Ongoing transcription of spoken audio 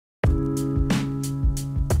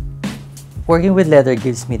Working with leather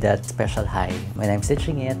gives me that special high. When I'm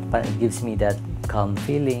stitching it, it gives me that calm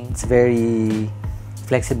feeling. It's very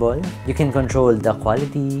flexible. You can control the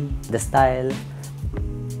quality, the style.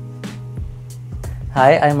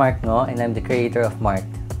 Hi, I'm Mark Ngo and I'm the creator of Mark.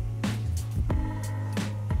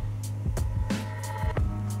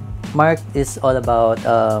 Mark is all about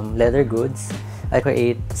leather goods. I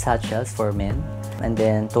create satchels for men and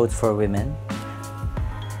then totes for women.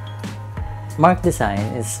 Mark design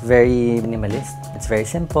is very minimalist. It's very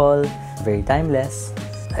simple, very timeless.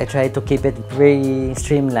 I try to keep it very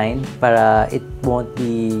streamlined para it won't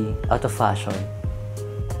be out of fashion.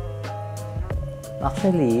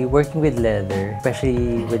 Actually, working with leather,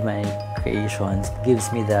 especially with my creations,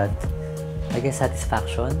 gives me that, I guess,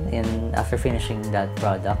 satisfaction after finishing that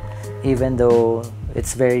product. Even though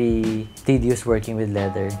it's very tedious working with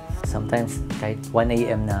leather. Sometimes kahit 1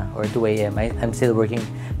 a.m. na or 2 a.m. I'm still working.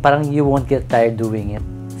 Parang you won't get tired doing it.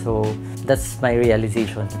 So that's my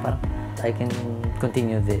realization. Parang I can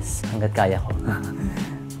continue this hanggat kaya ko.